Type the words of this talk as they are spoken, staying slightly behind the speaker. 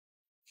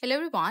Hello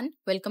everyone,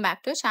 welcome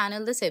back to our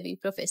channel, The Savvy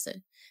Professor.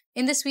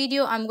 In this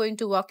video, I'm going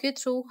to walk you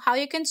through how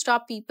you can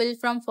stop people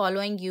from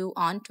following you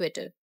on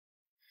Twitter.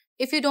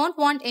 If you don't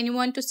want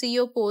anyone to see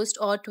your posts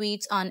or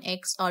tweets on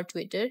X or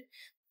Twitter,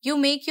 you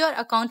make your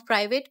account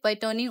private by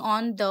turning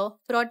on the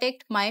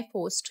Protect My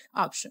Post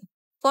option.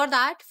 For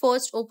that,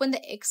 first open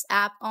the X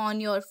app on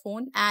your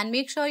phone and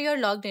make sure you're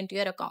logged into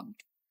your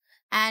account.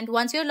 And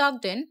once you're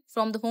logged in,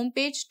 from the home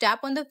page, tap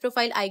on the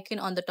profile icon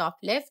on the top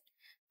left.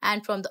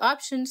 And from the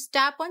options,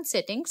 tap on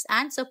Settings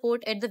and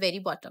Support at the very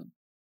bottom.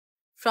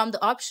 From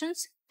the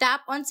options,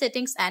 tap on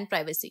Settings and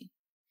Privacy.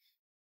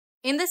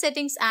 In the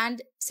Settings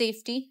and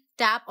Safety,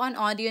 tap on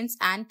Audience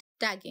and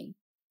Tagging.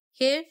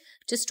 Here,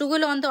 just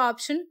toggle on the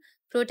option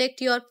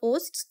Protect Your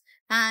Posts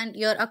and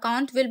your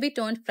account will be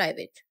turned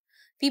private.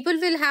 People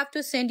will have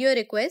to send you a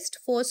request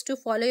first to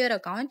follow your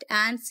account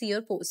and see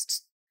your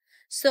posts.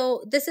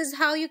 So, this is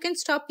how you can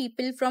stop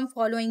people from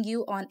following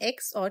you on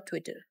X or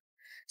Twitter.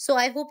 So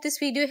I hope this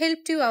video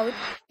helped you out.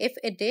 If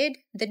it did,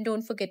 then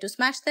don't forget to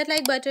smash that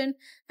like button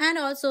and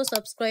also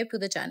subscribe to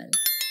the channel.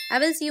 I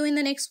will see you in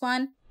the next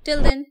one.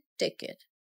 Till then, take care.